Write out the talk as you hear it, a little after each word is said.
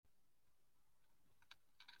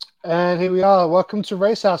And here we are. Welcome to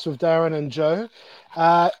RaceHouse with Darren and Joe.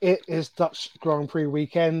 It is Dutch Grand Prix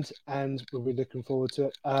weekend, and we'll be looking forward to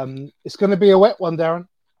it. It's going to be a wet one, Darren.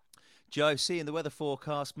 Joe, seeing the weather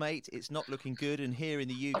forecast, mate, it's not looking good. And here in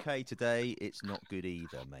the UK today, it's not good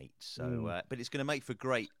either, mate. So, Mm. but it's going to make for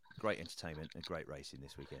great entertainment and great racing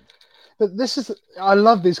this weekend. But I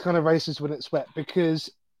love these kind of races when it's wet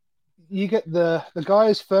because you get the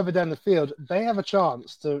guys further down the field. They have a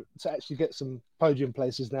chance to actually get some podium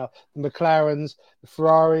places now. The McLarens, the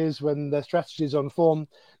Ferraris, when their strategy is on form.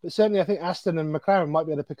 But certainly, I think Aston and McLaren might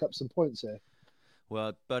be able to pick up some points here.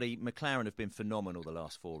 Well, buddy, McLaren have been phenomenal the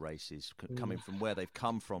last four races, coming Mm. from where they've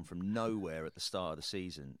come from nowhere at the start of the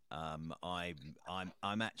season.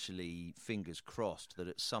 I'm actually fingers crossed that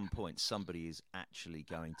at some point somebody is actually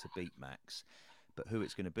going to beat Max, but who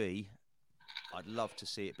it's going to be, I'd love to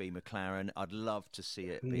see it be McLaren. I'd love to see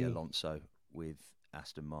it be Mm. Alonso with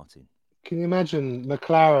Aston Martin. Can you imagine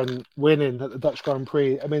McLaren winning at the Dutch Grand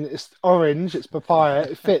Prix? I mean, it's orange, it's papaya,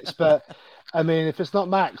 it fits, but I mean, if it's not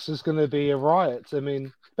Max, it's going to be a riot. I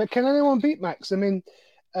mean, but can anyone beat Max? I mean,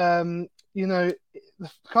 um, the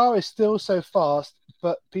car is still so fast,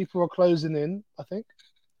 but people are closing in, I think.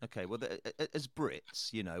 Okay, well, as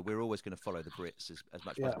Brits, we're always going to follow the Brits as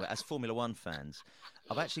much as Yeah. possible. As Formula One fans,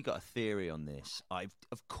 I've actually got a theory on this.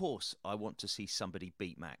 Of course, I want to see somebody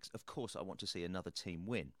beat Max. Of course, I want to see another team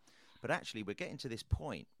win. But actually, we're getting to this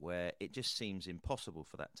point where it just seems impossible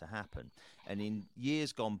for that to happen. And in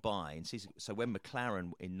years gone by, so when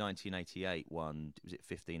McLaren in 1988 won, was it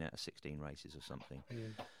 15 out of 16 races or something?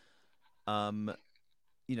 Mm. Um,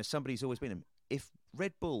 somebody's always been. If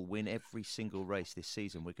Red Bull win every single race this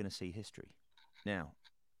season, we're going to see history. Now,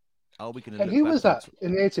 are we going to And look who back was on? that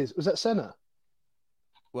in the 80s? Was that Senna?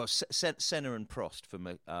 Well, Senna and Prost for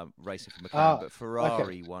racing for McLaren, Ah, but okay.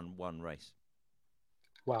 Ferrari won one race.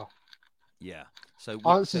 Wow. Yeah. So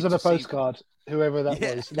Answers on to a see, postcard, whoever that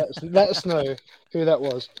yeah, was. Let us know who that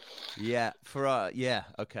was. yeah, Ferrari, yeah,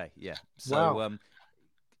 okay, yeah. So Wow.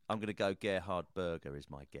 I'm going to go Gerhard Berger is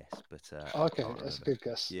my guess, but I Okay, can't that's a remember. good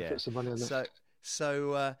guess. Yeah. Put some money on that.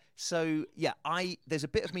 So so yeah, I there's a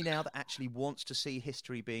bit of me now that actually wants to see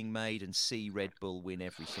history being made and see Red Bull win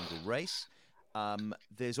every single race.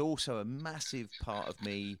 There's also a massive part of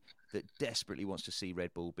me that desperately wants to see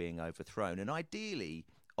Red Bull being overthrown, and ideally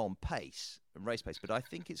on pace and race pace. But I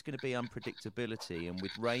think it's going to be unpredictability, and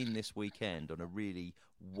with rain this weekend on a really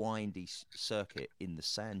windy circuit in the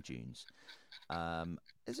sand dunes,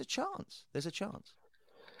 there's a chance. There's a chance.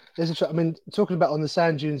 I mean, talking about on the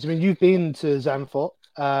sand dunes. I mean, you've been to Zandvoort.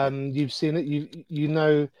 Yep. You've seen it. You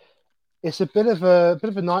know it's a bit of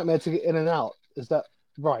a nightmare to get in and out. Is that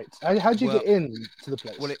right? How do you get Well, in to the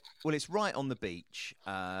Well, place? it's right on the beach,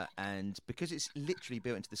 and because it's literally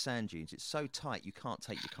built into the sand dunes, it's so tight you can't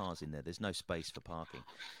take your cars in there. There's no space for parking,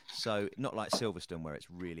 so not like Silverstone where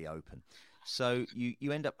it's really open. So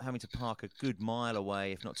you end up having to park a good mile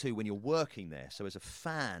away, if not two, when you're working there. So as a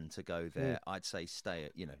fan to go Mm. there, I'd say stay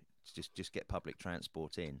at just get public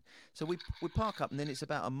transport in. So we park up, and then it's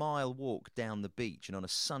about a mile walk down the beach. And on a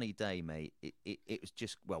sunny day, mate, it was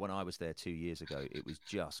just well, when I was there 2 years ago, it was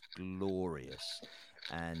just glorious.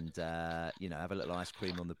 And have a little ice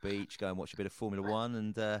cream on the beach, go and watch a bit of Formula One,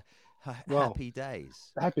 and Well, happy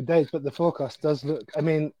days. happy days, but the forecast does look. I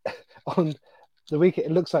mean, on the weekend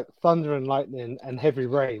it looks like thunder and lightning and heavy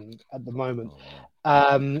rain at the moment.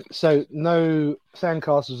 Oh no. So no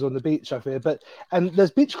sandcastles on the beach, I fear. And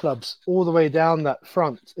there's beach clubs all the way down that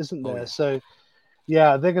front, isn't Oh there? yeah. So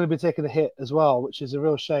yeah, they're going to be taking a hit as well, which is a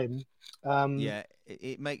real shame. Um, Yeah,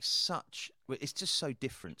 it makes such. Well, it's just so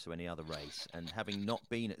different to any other race. And having not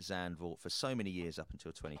been at Zandvoort for so many years up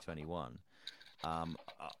until 2021,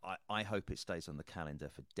 I hope it stays on the calendar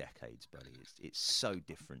for decades, buddy. It's so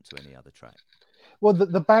different to any other track. well,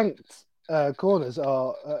 the banked corners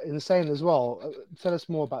are insane as well. Tell us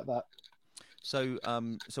more about that. So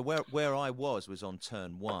where I was on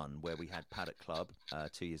turn one, where we had Paddock Club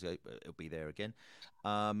 2 years ago. It'll be there again.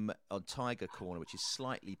 On Tiger Corner, which is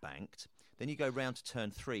slightly banked. Then you go round to turn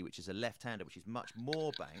three, which is a left-hander, which is much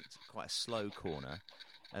more banked, quite a slow corner.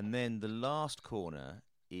 And then the last corner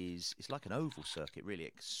is it's like an oval circuit, really.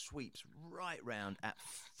 It sweeps right round at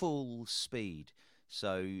full speed.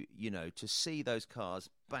 So, to see those cars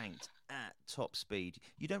banked at top speed,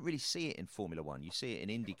 you don't really see it in Formula One. You see it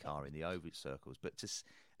in IndyCar in the oval circles. But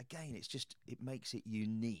again, it makes it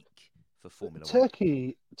unique for Formula One.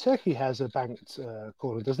 Turkey has a banked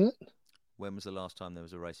corner, doesn't it? When was the last time there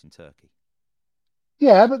was a race in Turkey?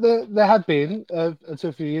 Yeah, but there had been until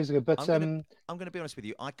a few years ago. But I'm gonna I'm gonna be honest with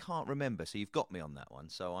you. I can't remember, so you've got me on that one.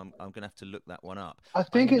 So I'm gonna have to look that one up. I I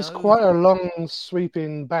think it's know, quite a long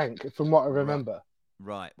sweeping bank from what I right? remember.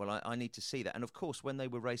 Right. Well, I need to see that. And of course, when they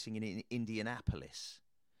were racing in Indianapolis,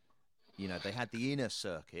 they had the inner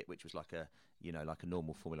circuit, which was like a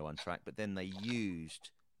normal Formula One track, but then they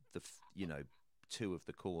used two of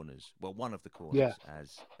the corners, well, one of the Yeah, corners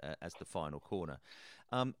as the final corner.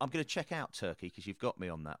 I'm going to check out Turkey because you've got me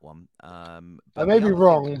on that one. I But may the be other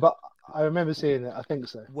thing, wrong, but I remember seeing it. I think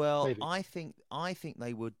so. well, Maybe. I think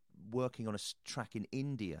they were working on a track in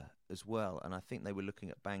India as well, and I think they were looking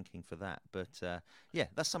at banking for that. But yeah,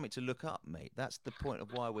 that's something to look up, mate. That's the point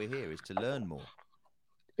of why we're here, is to learn more.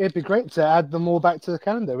 It'd be great to add them all back to the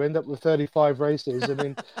calendar. We end up with 35 races. I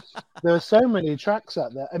mean, there are so many tracks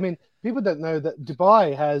out there. I mean, people don't know that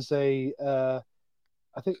Dubai has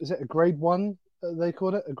I think, is it a grade one? They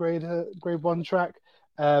call it a grade one track,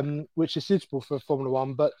 which is suitable for Formula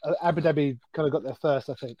One. But Abu Dhabi kind of got there first,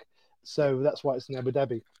 I think. Yeah. So that's why it's in Abu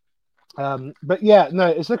Dhabi. But yeah,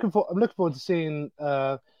 no, I'm looking forward to seeing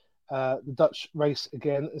the Dutch race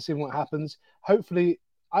again and seeing what happens. Hopefully,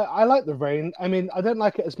 I like the rain. I mean, I don't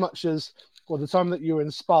like it as much as the time that you were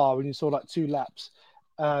in Spa when you saw like 2 laps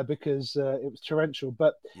because it was torrential.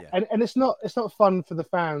 But Yeah. and it's not fun for the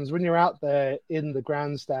fans when you're out there in the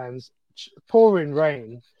grandstands pouring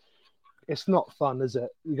rain. It's not fun, is it?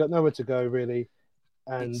 You got nowhere to go really,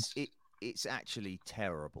 and It's it it's actually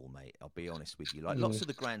terrible, mate. I'll be honest with you. Like, lots mm, of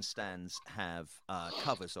the grandstands have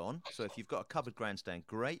covers on, so if you've got a covered grandstand,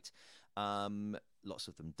 great. Lots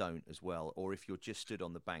of them don't as well. Or if you're just stood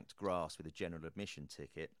on the banked grass with a general admission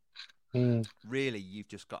ticket, mm. really you've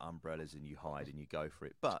just got umbrellas and you hide and you go for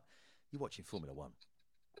it. But you're watching Formula One.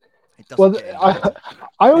 It doesn't Well, get any I better.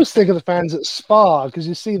 I always think of the fans at Spa because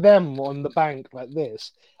you see them on the bank like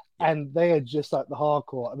this, Yeah. and they are just like the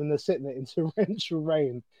hardcore. I mean, they're sitting there in torrential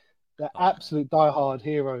rain. They're I know. absolute diehard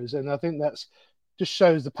heroes, and I think that's just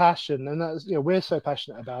shows the passion. And that's we're so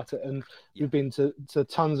passionate about it, and Yeah. we've been to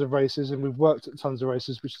tons of races, and we've worked at tons of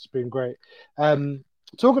races, which has been great.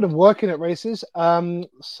 Talking of working at races,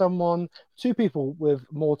 two people with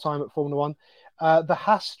more time at Formula One. The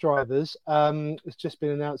Haas drivers, it's just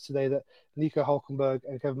been announced today that Nico Hulkenberg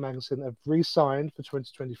and Kevin Magnussen have re-signed for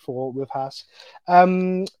 2024 with Haas.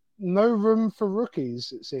 No room for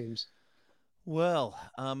rookies, it seems. Well,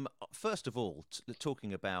 first of all,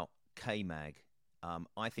 talking about K-Mag,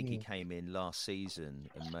 I think he Mm, came in last season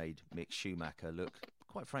and made Mick Schumacher look,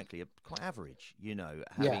 quite frankly, quite average.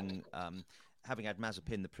 yeah. Having had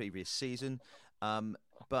Mazepin the previous season,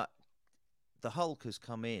 but the Hulk has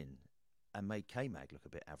come in and made K-Mag look a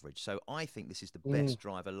bit average. So I think this is the Mm. best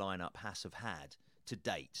driver lineup Haas have had to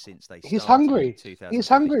date since they He's started in hungry. He's 2015.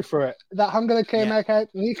 hungry for it. That hunger that came Yeah, out.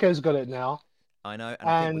 Nico's got it now, I know, and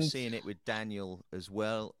I think we're and seeing it with Daniel as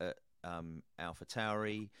well at Alpha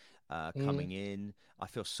Tauri mm, coming in. I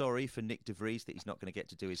feel sorry for Nick De Vries that he's not going to get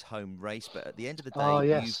to do his home race, but at the end of the day, oh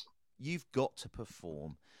you've yes, you've got to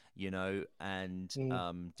perform, And mm,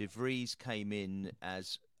 De Vries came in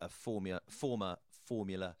as a former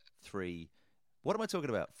Formula Three. What am I talking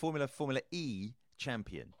about? Formula E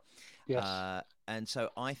champion. yes. And so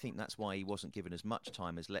I think that's why he wasn't given as much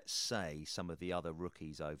time as, let's say, some of the other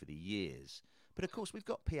rookies over the years. But of course, we've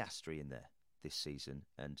got Piastri in there this season,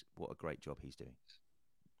 and what a great job he's doing.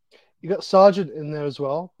 You got Sargent in there as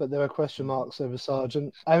well, but there are question Hmm. marks over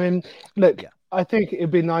Sargent. I mean, look, Yeah, I think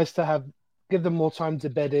it'd be nice to give them more time to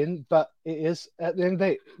bed in, but it is at the end of the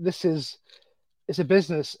day, it's a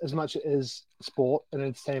business as much as sport and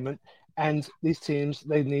entertainment. And these teams,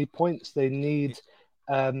 they need points. They need it,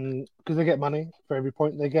 because they get money for every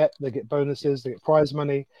point they get. They get yeah, bonuses. They get prize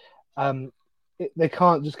money. Um, they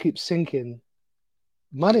can't just keep sinking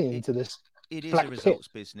money it, into this it is a black pit. results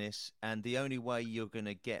business, and the only way you're going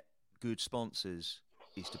to get good sponsors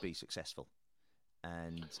is to be successful,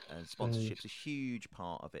 and Mm. sponsorship's a huge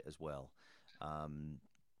part of it as well. Um,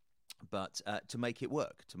 but to make it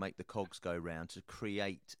work, to make the cogs go round, to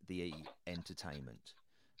create the entertainment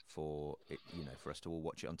for it, for us to all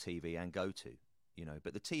watch it on TV and go to,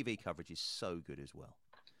 But the TV coverage is so good as well,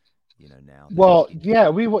 now that Well, yeah,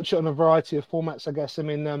 we watch it on a variety of formats, I guess. I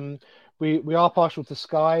mean, we are partial to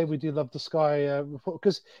Sky. We do love the Sky report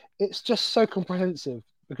because it's just so comprehensive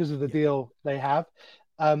because of the yeah, deal they have.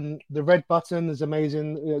 The red button is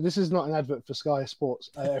amazing. This is not an advert for Sky Sports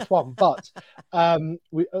F1, but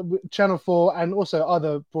Channel 4 and also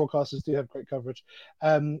other broadcasters do have great coverage.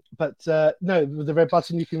 But no, with the red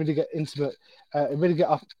button, you can really get intimate and really get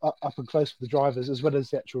up and close with the drivers as well as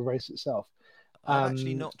the actual race itself. I've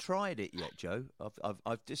actually Um, not tried it yet, Joe.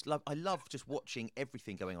 I've just I love just watching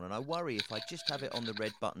everything going on, and I worry if I just have it on the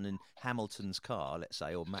red button in Hamilton's car, let's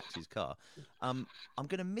say, or Max's car, I'm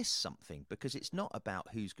going to miss something because it's not about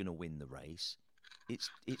who's going to win the race. It's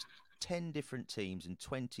 10 different teams and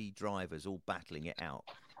 20 drivers all battling it out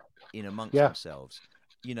in amongst Yeah. themselves.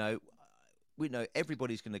 You know, we know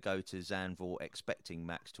everybody's going to go to Zandvoort expecting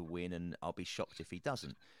Max to win, and I'll be shocked if he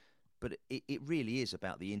doesn't. But it really is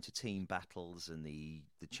about the inter-team battles and the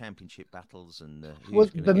championship battles and Well, who's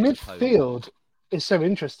going to the get the podium. midfield is so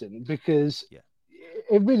interesting because Yeah,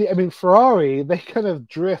 it really, I mean, Ferrari, they kind of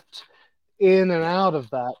drift in and yeah. out of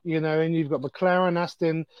that, and you've got McLaren,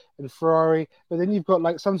 Aston, and Ferrari, but then you've got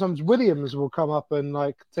like sometimes Williams will come up and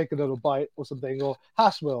like take a little bite or something, or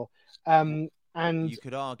Haas will. W- And You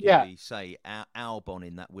could yeah, arguably say Albon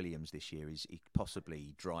in that Williams this year is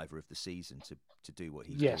possibly driver of the season to do what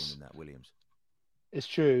he's doing yes, in that Williams. it's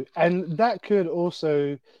true. And that could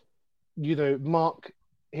also, mark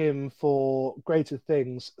him for greater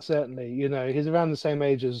things, certainly. He's around the same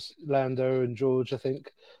age as Lando and George, I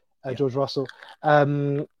think, Yeah. George Russell.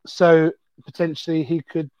 So potentially he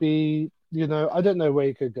could be, I don't know where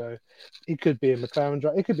he could go. He could be a McLaren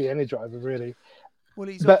driver. He could be any driver, really. Well,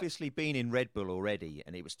 he's But obviously been in Red Bull already,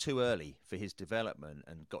 and it was too early for his development,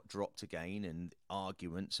 and got dropped again, and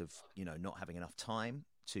arguments of not having enough time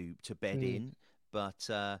to bed mm, in. But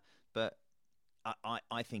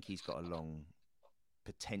I think he's got a long,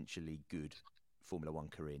 potentially good Formula One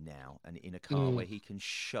career now, and in a car mm, where he can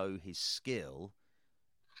show his skill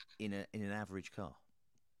in an average car.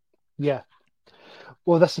 yeah.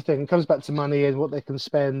 Well, that's the thing. It comes back to money and what they can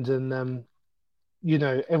spend. And,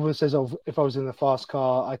 everyone says, oh, if I was in a fast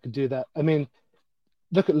car, I could do that. I mean,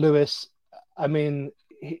 look at Lewis. I mean,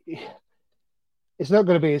 it's not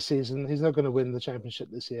going to be his season. He's not going to win the championship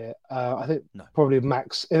this year. I think No. probably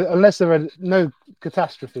Max, unless there are no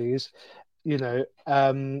catastrophes,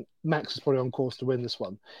 Max is probably on course to win this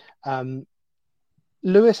one. Um,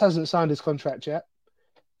 Lewis hasn't signed his contract yet.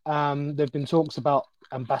 There've been talks about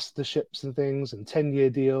ambassadorships and things and 10-year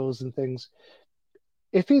deals and things.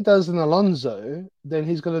 If he does an Alonso, then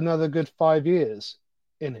he's got another good 5 years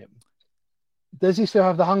in him. Does he still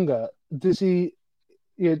have the hunger? Does he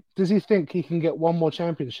think he can get one more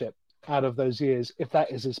championship out of those years if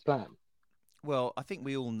that is his plan? Well, I think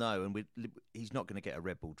we all know, and he's not going to get a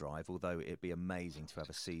Red Bull drive, although it'd be amazing to have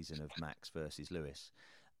a season of Max versus Lewis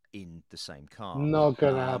in the same car. Not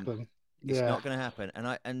going to happen. It's Yeah. not going to happen,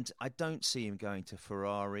 and I don't see him going to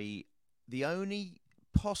Ferrari. The only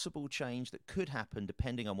possible change that could happen,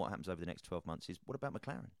 depending on what happens over the next 12 months, is what about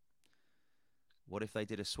McLaren? What if they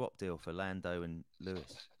did a swap deal for Lando and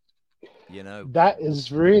Lewis? That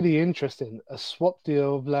is really interesting. A swap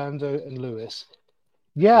deal of Lando and Lewis.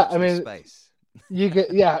 Yeah, Watch I this mean, space.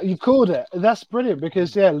 you called it. That's brilliant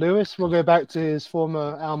because Lewis will go back to his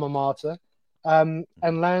former alma mater, and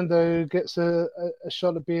Lando gets a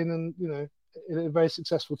shot at being in a very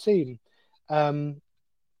successful team.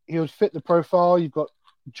 He would fit the profile. You've got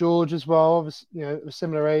George as well, a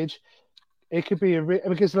similar age. It could be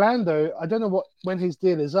because Lando, I don't know when his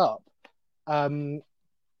deal is up,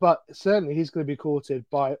 but certainly he's going to be courted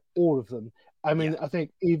by all of them. I Yeah. mean, I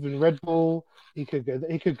think even Red Bull, he could go.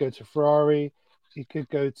 He could go to Ferrari. He could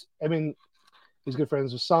go to. I mean, he's good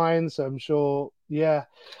friends with Sainz, so I'm sure. Yeah,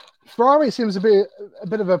 Ferrari seems a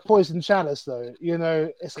bit of a poison chalice, though.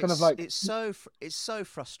 It's kind of like It's so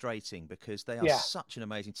frustrating because they are yeah, such an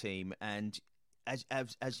amazing team, and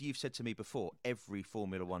as you've said to me before, every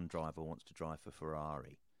Formula One driver wants to drive for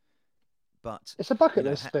Ferrari. But it's a bucket you know,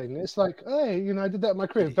 list ha- thing. It's like, hey, I did that in my it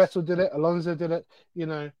career. is. Vettel did it. Alonso did it.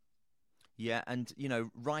 Yeah, and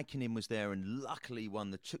Raikkonen was there and luckily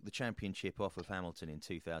took the championship off of Hamilton in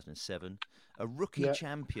 2007. A rookie Yeah.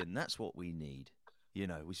 champion, that's what we need.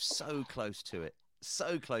 We're so close to it.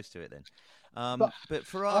 So close to it then. But But I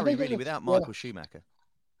Ferrari think really without yeah. Michael Schumacher,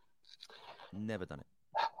 never done it.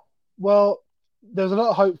 Well, there's a lot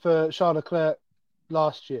of hope for Charles Leclerc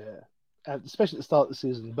last year, especially at the start of the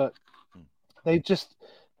season, but Hmm.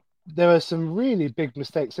 there are some really big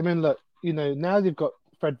mistakes. I mean, look, now you've got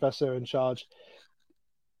Fred Vasseur in charge.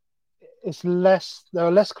 There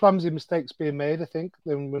are less clumsy mistakes being made, I think,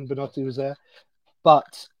 than when Benotti was there.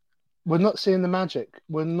 But we're not seeing the magic.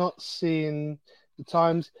 We're not seeing the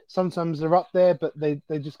times. Sometimes they're up there, but they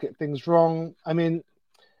just get things wrong. I mean,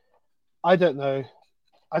 I don't know.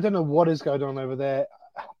 I don't know what is going on over there.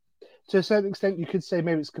 To a certain extent, you could say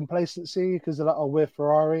maybe it's complacency because they're like, oh, we're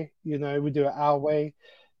Ferrari, we do it our way.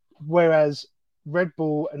 Whereas Red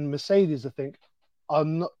Bull and Mercedes, I think, are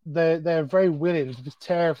not. They're very willing to just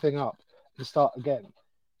tear everything up and start again.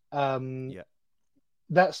 Yeah.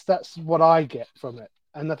 That's what I get from it,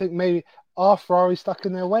 and I think maybe are Ferrari stuck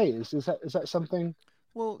in their ways? Is that something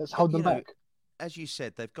Well, that's holding them back? as you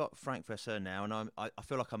said, they've got Frank Vasseur now, and I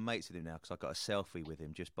feel like I'm mates with him now because I got a selfie with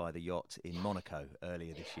him just by the yacht in Monaco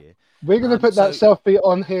earlier this year. We're going to put that So selfie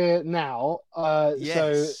on here now. So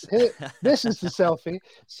yes, here, this is the selfie.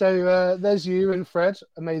 So there's you and Fred.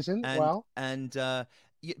 Amazing. and Wow.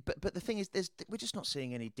 yeah, but the thing is, we're just not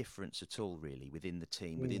seeing any difference at all, really, within the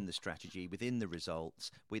team, Mm. within the strategy, within the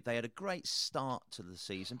results. They had a great start to the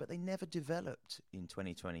season, but they never developed in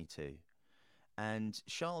 2022. And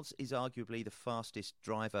Charles is arguably the fastest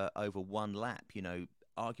driver over one lap.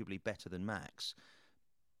 Arguably better than Max,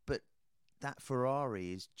 but that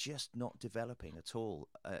Ferrari is just not developing at all,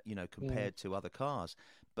 Mm. compared to other cars.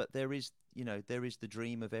 But there is the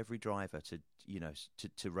dream of every driver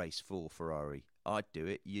to race for Ferrari. I'd do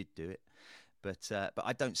it, you'd do it, but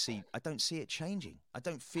I don't see it changing. I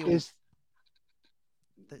don't feel Is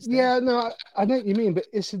that's there. Yeah, no, I know what you mean, but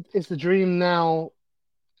it's the dream now.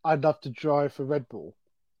 I'd love to drive for Red Bull.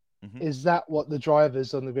 Hmm. Is that what the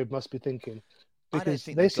drivers on the grid must be thinking? I don't Because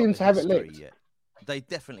think they they've got seem the to have it history licked. yet. They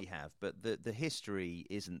definitely have, but the history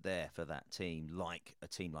isn't there for that team, like a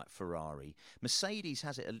team like Ferrari. Mercedes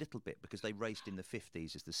has it a little bit because they raced in the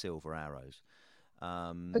 50s as the Silver Arrows.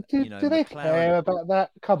 But do they McLaren. care about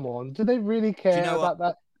that? Come on, do they really Do you care know what? about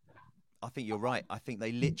that? I think you're right. I think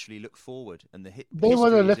they literally look forward, and the They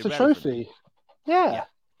want to history is lift a irrelevant. trophy. Yeah, Yeah,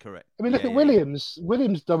 correct. I mean, look Yeah, at yeah, yeah. Williams.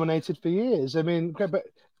 Williams dominated for years. I mean, okay, but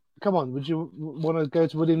come on, would you want to go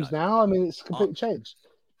to No, Williams now? I mean, it's I completely changed.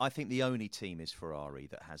 I think the only team is Ferrari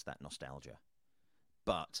that has that nostalgia.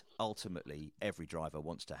 But ultimately, every driver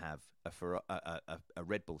wants to have a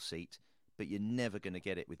Red Bull seat, but you're never going to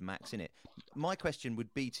get it with Max in it. My question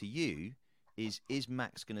would be to you: Is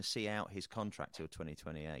Max going to see out his contract till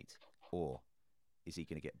 2028, or is he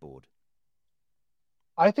going to get bored?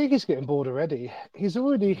 I think he's getting bored already. He's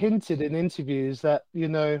already Mm. hinted in interviews that,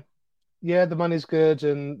 yeah, the money's good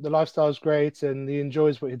and the lifestyle's great and he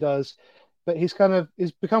enjoys what he does, but he's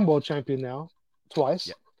become world champion now twice.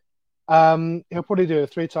 Yeah. He'll probably do it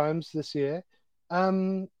 3 times this year.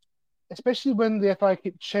 Um, Especially when the FI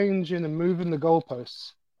keep changing and moving the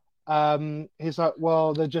goalposts. He's like,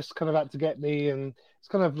 well, they're just kind of out to get me, and it's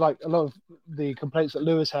kind of like a lot of the complaints that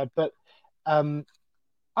Lewis had. But um,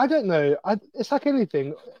 I don't know. It's like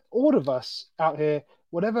anything. All of us out here,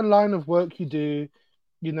 whatever line of work you do,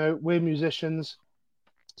 we're musicians.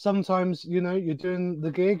 Sometimes, you're doing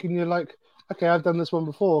the gig and you're like, okay, I've done this one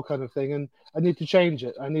before, kind of thing, and I need to change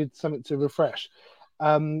it. I need something to refresh.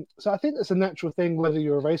 So I think that's a natural thing, whether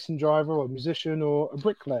you're a racing driver or a musician or a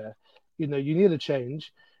bricklayer. You need a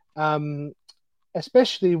change, um,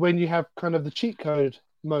 especially when you have kind of the cheat code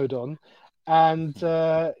mode on and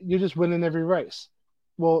you're just winning every race.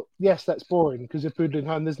 Well, yes, that's boring because you're poodling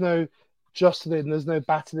home. There's no jostling, there's no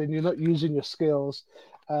battling. You're not using your skills.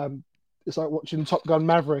 Um, it's like watching Top Gun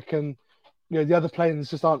Maverick, and the other planes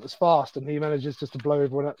just aren't as fast, and he manages just to blow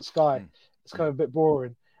everyone out the sky. Mm. It's kind Mm. of a bit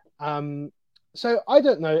boring. Um, so I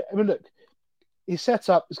don't know. I mean, look, he's set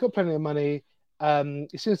up. He's got plenty of money.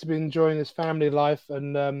 He seems to be enjoying his family life,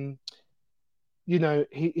 and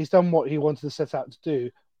he's done what he wanted to set out to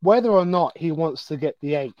do. Whether or not he wants to get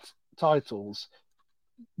the 8 titles,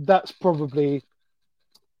 that's probably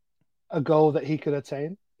a goal that he could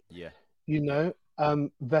attain. Yeah.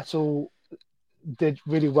 Vettel did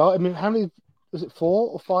really well. I mean, how many was it? 4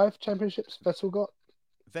 or 5 championships Vettel got?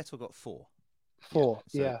 Vettel got 4. Yeah. 4,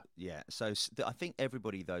 So yeah. yeah. So I think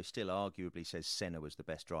everybody though still arguably says Senna was the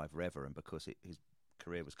best driver ever, and because his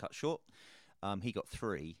career was cut short, he got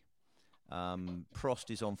 3. Prost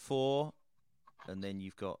is on 4, and then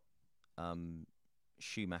you've got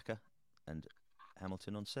Schumacher and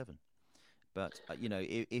Hamilton on 7. But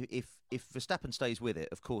if Verstappen stays with it,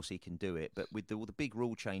 of course he can do it. But with all the big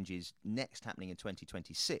rule changes next happening in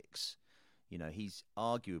 2026, he's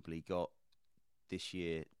arguably got this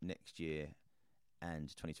year, next year, and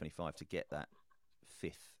 2025 to get that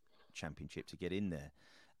 5th championship to get in there.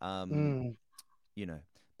 Um, Mm, you know,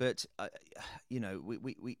 but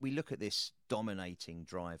we look at this dominating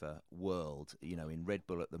driver world, in Red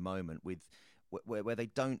Bull at the moment with where they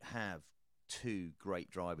don't have 2 great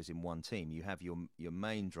drivers in one team. You have your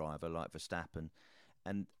main driver like Verstappen,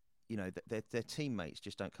 and their teammates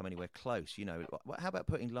just don't come anywhere close. How about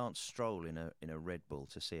putting Lance Stroll in a Red Bull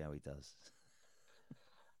to see how he does?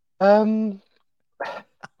 um,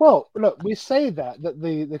 well, look, we say that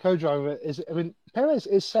the co-driver is. I mean, Perez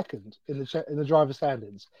is second in the driver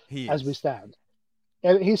standings He as we is, stand.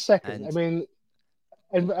 He's second. I and mean,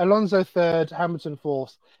 and Alonso third, Hamilton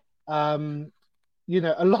fourth. Um,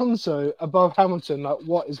 Alonso above Hamilton. Like,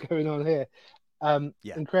 what is going on here?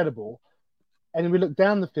 yeah, Incredible. And then we look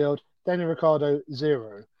down the field. Daniel Ricciardo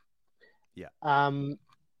 0. yeah, Um,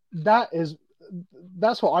 that is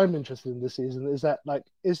that's what I'm interested in this season. Is that like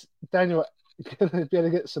is Daniel going to be able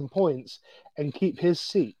to get some points and keep his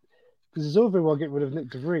seat? Because it's all very well getting rid of Nick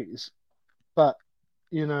De Vries, but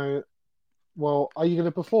you know, well, are you going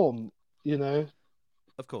to perform? You know,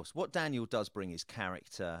 Of course, what Daniel does bring is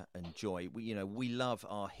character and joy. We love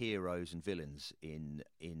our heroes and villains in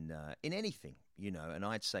anything, And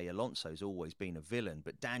I'd say Alonso's always been a villain,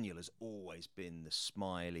 but Daniel has always been the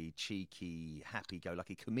smiley, cheeky,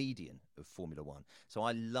 happy-go-lucky comedian of Formula One. So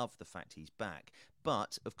I love the fact he's back.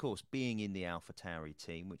 But of course, being in the AlphaTauri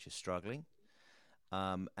team, which is struggling,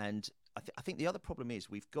 and I think the other problem is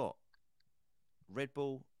we've got Red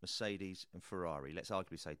Bull, Mercedes, and Ferrari. Let's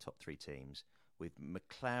arguably say top three teams, with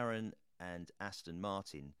McLaren and Aston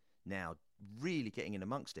Martin now really getting in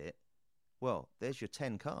amongst it. Well, there's your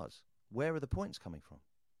 10 cars. Where are the points coming from?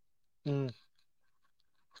 mm,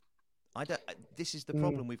 I don't. This is the mm.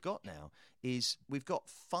 problem we've got now. Is we've got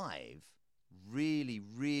 5 really,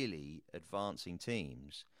 really advancing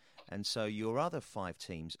teams, and so your other 5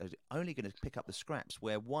 teams are only going to pick up the scraps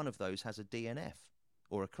where one of those has a DNF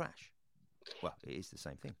or a crash. Well, it is the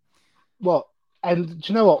same thing. Well, and do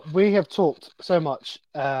you know what? We have talked so much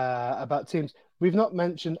about teams. We've not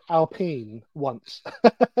mentioned Alpine once,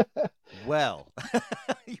 Well,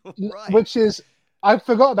 you're right. which is I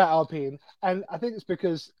forgot about Alpine, and I think it's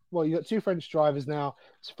because well, you got two French drivers now.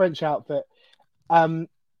 It's a French outfit, um,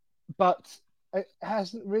 but it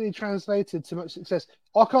hasn't really translated to much success.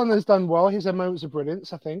 Ocon has done well. He's had moments of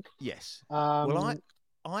brilliance, I think. Yes. Well, Um,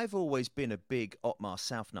 I've always been a big Otmar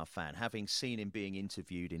Southner fan, having seen him being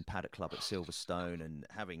interviewed in Paddock Club at Silverstone and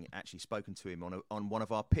having actually spoken to him on one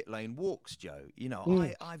of our pit lane walks, Joe.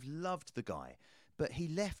 mm, I've loved the guy. But he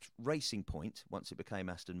left Racing Point once it became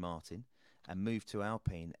Aston Martin and moved to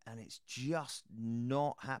Alpine, and it's just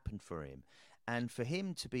not happened for him. And for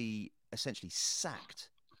him to be essentially sacked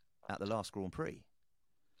at the last Grand Prix,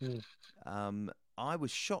 mm. I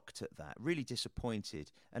was shocked at that, really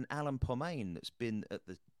disappointed. And Alan Pomain, that's been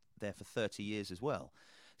there for 30 years as well.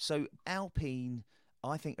 So Alpine,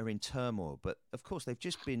 I think, are in turmoil. But of course, they've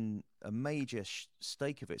just been a major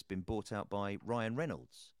stake of it's been bought out by Ryan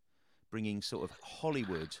Reynolds, bringing sort of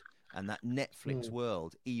Hollywood and that Netflix Mm.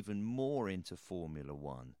 world even more into Formula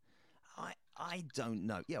One. I don't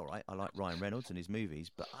know. Yeah, all right, I like Ryan Reynolds and his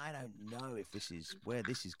movies, but I don't know if this is where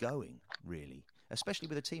this is going, really, especially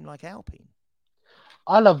with a team like Alpine.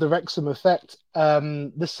 I love the Wrexham effect.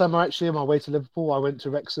 This summer, actually, on my way to Liverpool, I went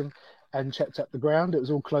to Wrexham and checked out the ground. It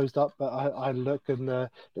was all closed up, but I looked into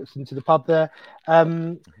the pub there.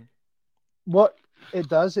 Um, Hmm. what it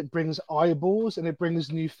does, it brings eyeballs and it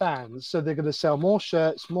brings new fans. So they're going to sell more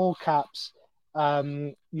shirts, more caps.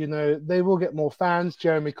 They will get more fans.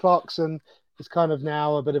 Jeremy Clarkson is kind of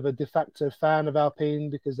now a bit of a de facto fan of Alpine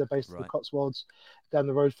because they're based in the Right. Cotswolds down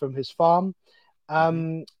the road from his farm. Hmm.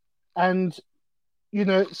 Um, and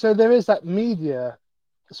so there is that media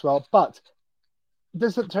as well, but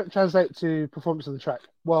does it translate to performance on the track?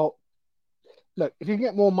 Well, look, if you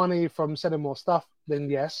get more money from selling more stuff, then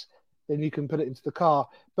yes, then you can put it into the car.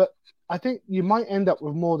 But I think you might end up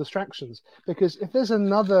with more distractions because if there's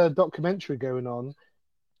another documentary going on,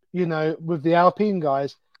 with the Alpine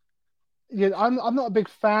guys, I'm not a big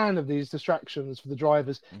fan of these distractions for the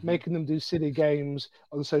drivers, Hmm. making them do silly games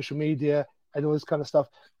on social media and all this kind of stuff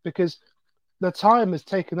because the time is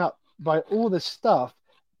taken up by all this stuff,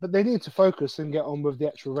 but they need to focus and get on with the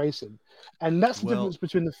actual racing. And that's the Well, difference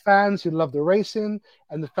between the fans who love the racing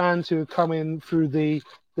and the fans who come in through the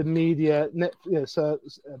media,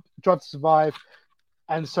 Drive to Survive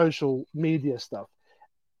and social media stuff.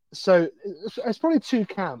 So it's probably two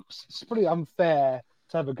camps. It's pretty unfair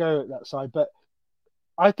to have a go at that side, but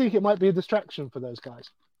I think it might be a distraction for those guys.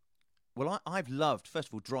 I've loved, first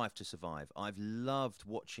of all, Drive to Survive. I've loved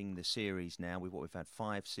watching the series now. We've had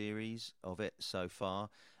 5 series of it so far.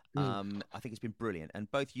 Mm. I think it's been brilliant,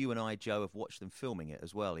 and both you and I, Joe, have watched them filming it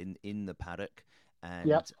as well in the paddock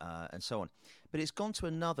Yep. and so on. But it's gone to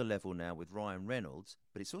another level now with Ryan Reynolds.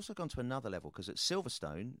 But it's also gone to another level because at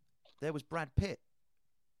Silverstone there was Brad Pitt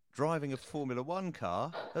driving a Formula One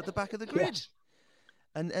car at the back of the grid. Yes.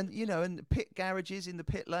 And pit garages in the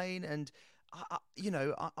pit lane, and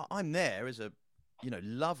I'm there as a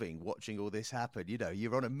loving watching all this happen.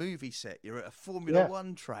 You're on a movie set, you're at a Formula Yeah.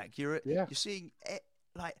 One track, Yeah. you're seeing it,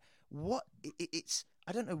 like what it's.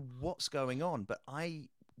 I don't know what's going on, but I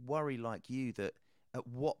worry like you that at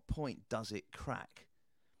what point does it crack?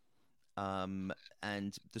 And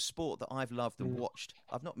the sport that I've loved and Mm. watched,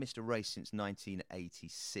 I've not missed a race since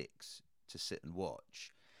 1986 to sit and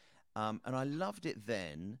watch. And I loved it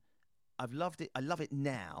then. I've loved it. I love it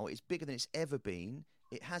now. It's bigger than it's ever been.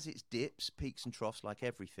 It has its dips, peaks, and troughs like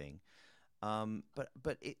everything.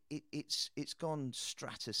 But it's gone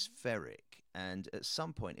stratospheric, and at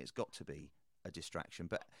some point it's got to be a distraction.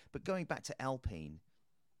 But going back to Alpine,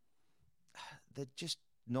 they're just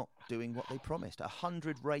not doing what they promised.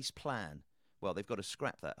 100 race plan. Well, they've got to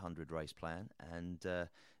scrap that 100 race plan and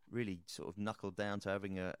really sort of knuckle down to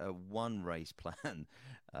having a one race plan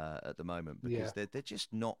at the moment, Yeah. because they're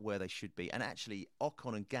just not where they should be. And actually,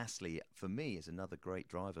 Ocon and Gasly for me is another great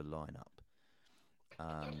driver lineup.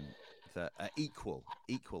 That are equal.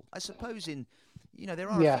 I suppose there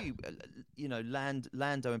are a Yeah. few,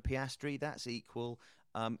 Lando and Piastri. That's equal.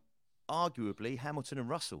 Arguably, Hamilton and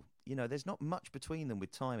Russell. There's not much between them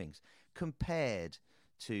with timings compared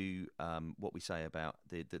to what we say about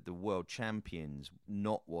the world champions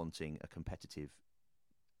not wanting a competitive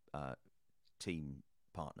team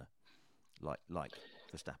partner like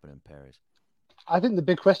Verstappen and Perez. I think the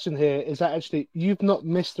big question here is that actually you've not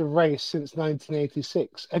missed a race since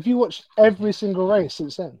 1986. Have you watched every single race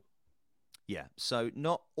since then? Yeah, so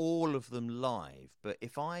not all of them live, but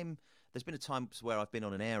there's been a time where I've been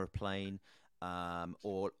on an aeroplane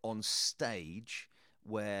or on stage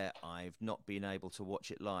where I've not been able to watch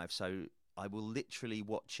it live. So I will literally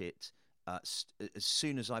watch it as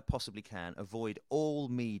soon as I possibly can, avoid all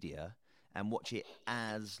media and watch it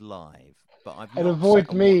as live. But I've And not sat avoid and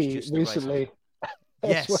watched me just the race house. recently as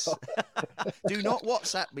Yes. well. Do not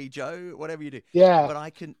WhatsApp me, Joe, whatever you do. Yeah.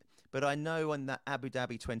 But I know on that Abu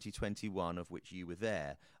Dhabi 2021, of which you were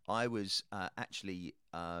there, I was actually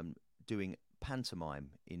doing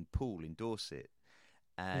pantomime in Poole in Dorset.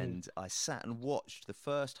 Mm. And I sat and watched the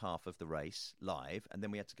first half of the race live, and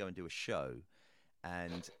then we had to go and do a show,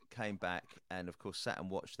 and came back and, of course, sat and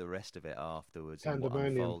watched the rest of it afterwards and what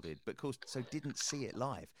Pandemonium. unfolded. But, of course, so didn't see it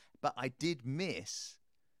live. But I did miss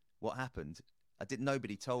what happened.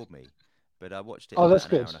 Nobody told me, but I watched it Oh, that's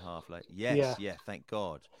about an hour good. and a half later. Yeah. Yes, yeah, thank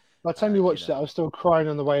God. By the time you You watched it, know, I was still crying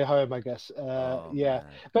on the way home, I guess. oh Yeah.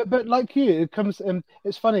 man. But like you, it comes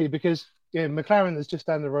it's funny because McLaren is just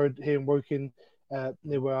down the road here in Woking,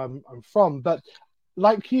 near Mhm. where I'm from. But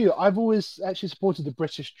like you, I've always actually supported the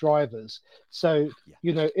British drivers. So,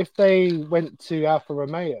 Yeah. if they went to Alfa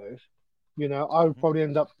Romeo, I would Hmm. probably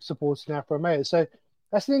end up supporting Alfa Romeo. So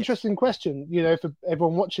that's an Yes. interesting question, for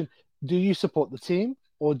everyone watching. Do you support the team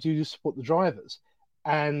or do you support the drivers?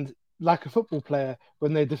 And like a football player,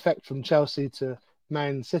 when they defect from Chelsea to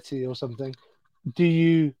Man City or something, do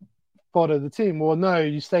you follow the team? Well, no,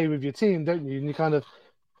 you stay with your team, don't you? And you kind of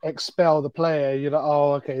expel the player. You're like,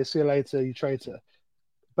 oh, okay, see you later, you traitor.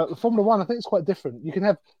 But with Formula One, I think it's quite different. You can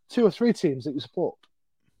have two or three teams that you support.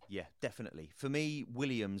 Yeah, definitely. For me,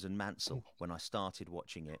 Williams and Mansell, when I started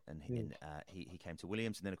watching it, and Mm. he came to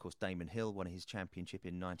Williams, and then, of course, Damon Hill won his championship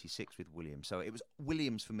in '96 with Williams. So it was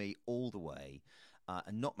Williams for me all the way,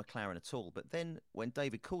 and not McLaren at all. But then when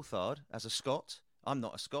David Coulthard, as a Scot, I'm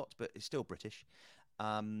not a Scot, but he's still British,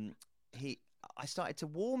 um, he, I started to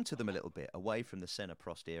warm to them a little bit away from the Senna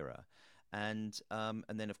Prost era. And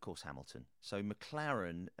then, of course, Hamilton. So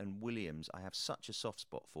McLaren and Williams I have such a soft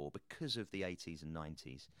spot for because of the 80s and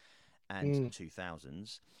 90s and Mm.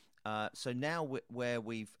 2000s. So now where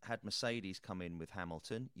we've had Mercedes come in with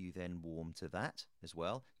Hamilton, you then warm to that as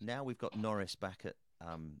well. Now we've got Norris back at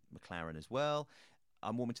McLaren as well.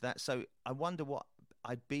 I'm warming to that. So I wonder what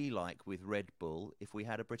I'd be like with Red Bull if we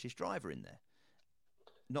had a British driver in there.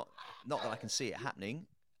 Not not that I can see it happening.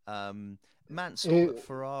 Um, Mansell at It,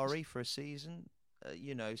 Ferrari for a season,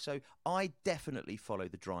 So I definitely follow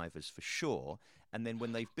the drivers for sure. And then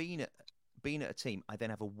when they've been at a team, I then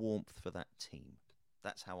have a warmth for that team.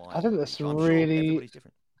 That's how I I think would be. that's a But I'm sure really everybody's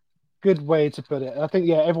different. good way to put it. I think,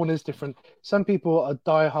 yeah, everyone is different. Some people are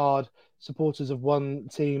diehard supporters of one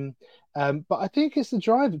team, but I think it's the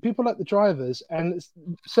driver. People like the drivers, and it's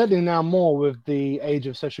certainly now more with the age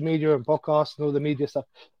of social media and podcasts and all the media stuff.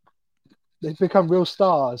 They've become real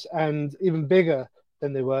stars and even bigger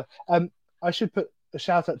than they were. I should put a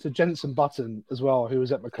shout out to Jenson Button as well, who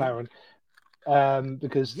was at Ooh, McLaren,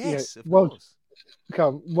 because yes, of world course.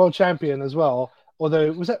 world champion as well.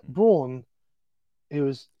 Although was that Mm. Braun? He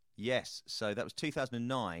was Yes, so that was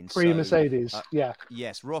 2009. pre So, Mercedes. uh, Yeah,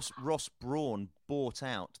 yes, Ross Brawn bought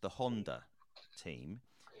out the Honda team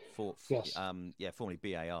yes. formerly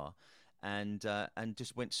BAR, and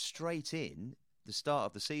just went straight in the start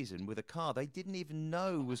of the season with a car they didn't even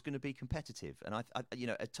know was going to be competitive. And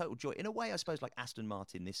a total joy in a way. I suppose like Aston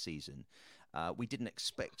Martin this season, we didn't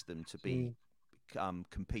expect them to be Mm.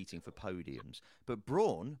 competing for podiums, but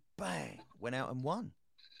Brawn, bang, went out and won.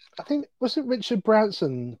 I think wasn't Richard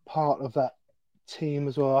Branson part of that team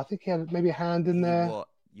as well. I think he had maybe a hand in He there. what?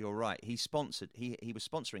 You're right. He was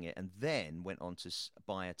sponsoring it, and then went on to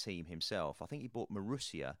buy a team himself. I think he bought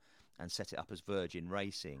Marussia, and set it up as Virgin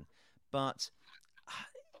Racing. But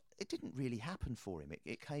it didn't really happen for him.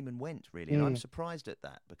 It came and went, really. And I'm Mm, surprised at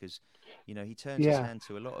that because, he turns his yeah. hand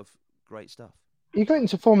to a lot of great stuff. He got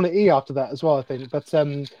into Formula E after that as well, I think. But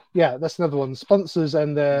yeah, that's another one. Sponsors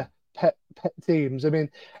and Mm. their pet teams.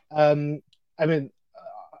 Um, I mean,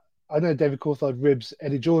 I know David Coulthard ribs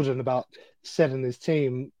Eddie Jordan about selling his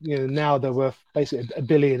team. Now they're worth basically a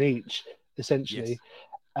billion each, essentially.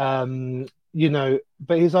 Yes.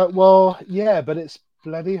 But he's like, well, yeah, but it's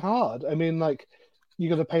bloody hard. Like, you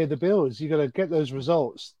got to pay the bills, you got to get those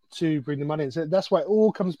results to bring the money in. So that's why it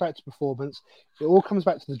all comes back to performance. It all comes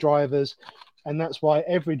back to the drivers, and that's why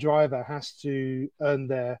every driver has to earn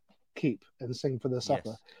their keep and sing for their supper,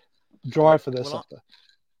 Yes. Well, drive for their well, supper.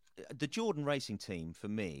 the Jordan Racing team for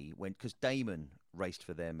me, because Damon raced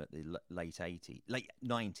for them at the late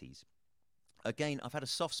 90s. Again, I've had a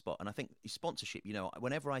soft spot, and I think sponsorship.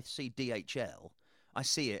 Whenever I see DHL, I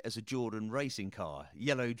see it as a Jordan racing car,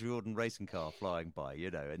 yellow Jordan racing car flying by.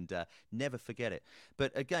 And never forget it.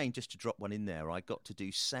 But again, just to drop one in there, I got to do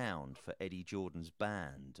sound for Eddie Jordan's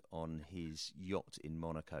band on his yacht in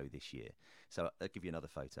Monaco this year. So I'll give you another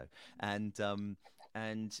photo, and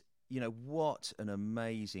what an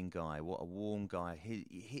amazing guy, what a warm guy.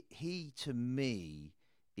 He to me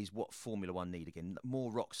is what Formula One need again. More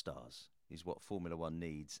rock stars is what Formula One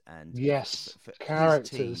needs, and Yes, for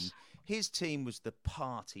characters. his team was the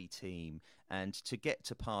party team, and to get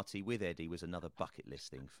to party with Eddie was another bucket list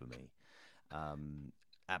thing for me.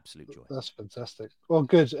 Absolute joy. That's fantastic. Well,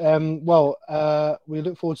 good. We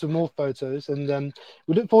look forward to more photos, and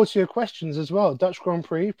we look forward to your questions as well. Dutch Grand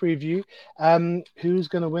Prix preview. Who's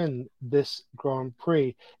going to win this Grand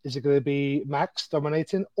Prix? Is it going to be Max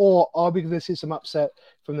dominating, or are we going to see some upset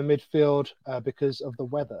from the midfield because of the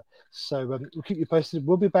weather? So we'll keep you posted.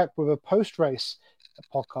 We'll be back with a post-race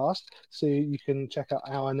podcast, so you can check out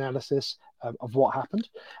our analysis of what happened.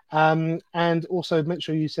 And also make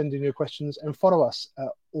sure you send in your questions and follow us at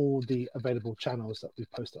all the available channels that we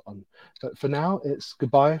post it on. But for now, it's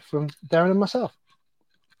goodbye from Darren and myself.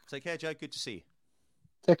 Take care, Joe. Good to see you.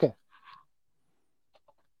 Take care.